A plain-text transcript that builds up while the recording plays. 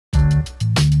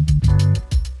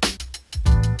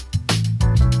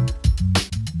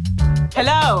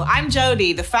Hello, I'm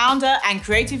Jodie, the founder and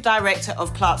creative director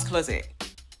of Clark's Closet.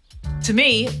 To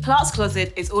me, Clark's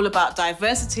Closet is all about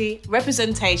diversity,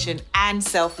 representation, and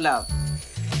self-love.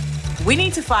 We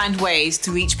need to find ways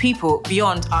to reach people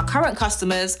beyond our current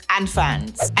customers and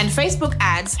fans. And Facebook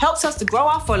ads helps us to grow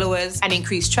our followers and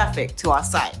increase traffic to our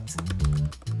site.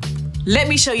 Let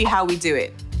me show you how we do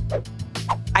it.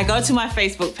 I go to my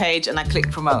Facebook page and I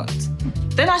click promote.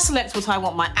 Then I select what I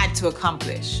want my ad to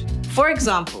accomplish. For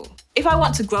example, if I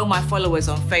want to grow my followers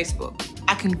on Facebook,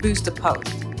 I can boost a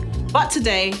post. But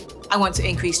today, I want to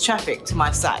increase traffic to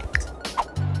my site.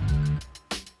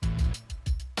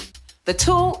 The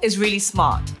tool is really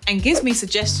smart and gives me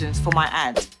suggestions for my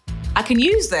ads. I can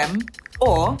use them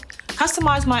or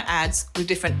customize my ads with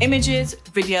different images,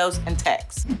 videos, and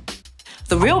text.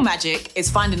 The real magic is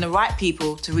finding the right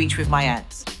people to reach with my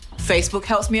ads. Facebook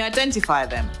helps me identify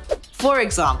them. For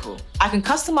example, I can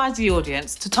customize the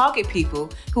audience to target people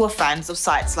who are fans of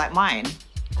sites like mine.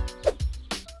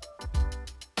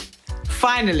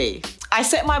 Finally, I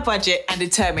set my budget and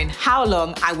determine how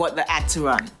long I want the ad to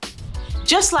run.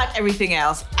 Just like everything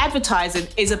else, advertising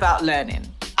is about learning,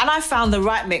 and I found the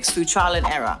right mix through trial and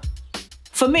error.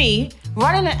 For me,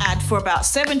 running an ad for about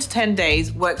 7 to 10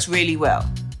 days works really well.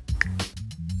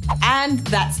 And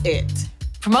that's it.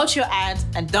 Promote your ad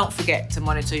and don't forget to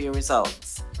monitor your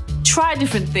results. Try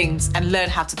different things and learn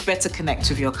how to better connect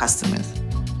with your customers.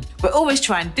 We're always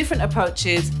trying different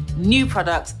approaches, new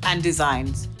products and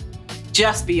designs.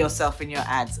 Just be yourself in your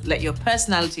ads, let your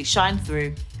personality shine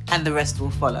through, and the rest will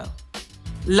follow.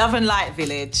 Love and light,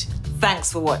 Village.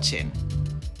 Thanks for watching.